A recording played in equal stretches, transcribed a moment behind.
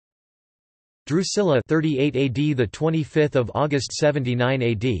Drusilla 38 AD, the 25th of August 79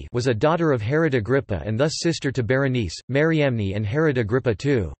 AD, was a daughter of Herod Agrippa and thus sister to Berenice, Mariamne and Herod Agrippa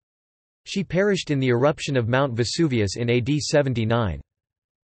II. She perished in the eruption of Mount Vesuvius in AD 79.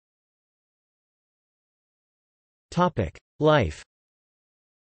 Topic: Life.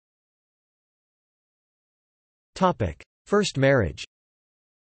 Topic: First marriage.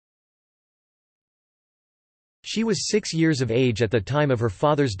 She was 6 years of age at the time of her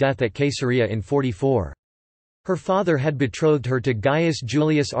father's death at Caesarea in 44. Her father had betrothed her to Gaius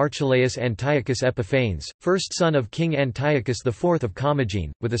Julius Archelaus Antiochus Epiphanes, first son of King Antiochus IV of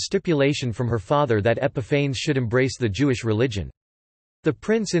Commagene, with a stipulation from her father that Epiphanes should embrace the Jewish religion. The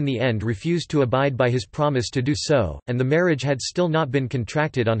prince in the end refused to abide by his promise to do so, and the marriage had still not been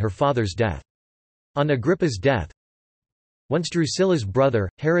contracted on her father's death. On Agrippa's death, once Drusilla's brother,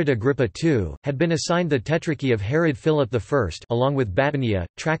 Herod Agrippa II, had been assigned the tetrarchy of Herod Philip I along with Batanea,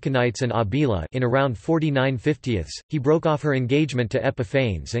 Trachonites and Abila in around 49 50ths, he broke off her engagement to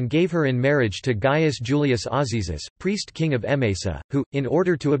Epiphanes and gave her in marriage to Gaius Julius Azizus, priest-king of Emesa, who, in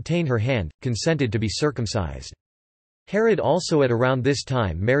order to obtain her hand, consented to be circumcised. Herod also at around this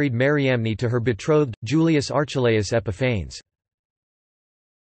time married Mariamne to her betrothed, Julius Archelaus Epiphanes.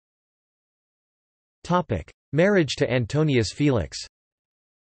 Marriage to Antonius Felix.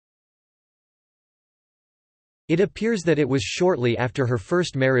 It appears that it was shortly after her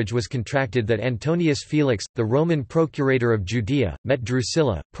first marriage was contracted that Antonius Felix, the Roman procurator of Judea, met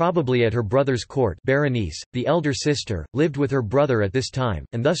Drusilla, probably at her brother's court. Berenice, the elder sister, lived with her brother at this time,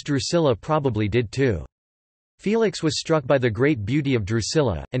 and thus Drusilla probably did too. Felix was struck by the great beauty of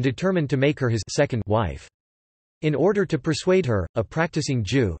Drusilla, and determined to make her his second wife. In order to persuade her, a practicing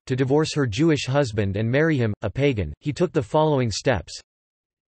Jew, to divorce her Jewish husband and marry him, a pagan, he took the following steps.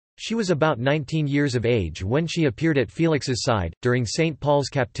 She was about 19 years of age when she appeared at Felix's side, during St. Paul's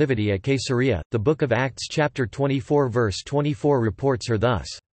captivity at Caesarea. The Book of Acts chapter 24 verse 24 reports her thus.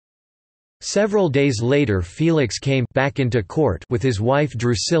 Several days later Felix came back into court with his wife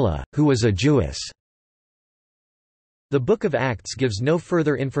Drusilla, who was a Jewess. The Book of Acts gives no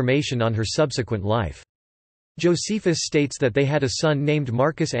further information on her subsequent life. Josephus states that they had a son named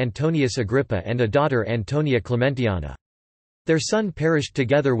Marcus Antonius Agrippa and a daughter Antonia Clementiana. Their son perished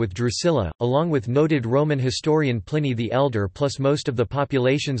together with Drusilla, along with noted Roman historian Pliny the Elder plus most of the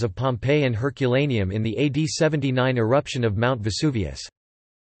populations of Pompeii and Herculaneum in the AD 79 eruption of Mount Vesuvius.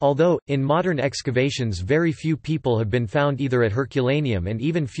 Although, in modern excavations very few people have been found either at Herculaneum and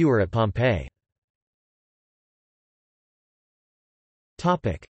even fewer at Pompeii.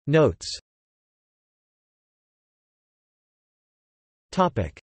 Notes.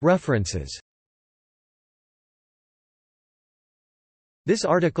 References. This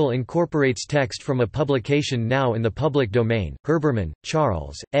article incorporates text from a publication now in the public domain. Herbermann,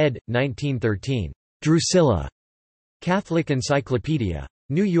 Charles, ed. 1913. Drusilla. Catholic Encyclopedia.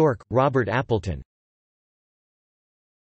 New York, Robert Appleton.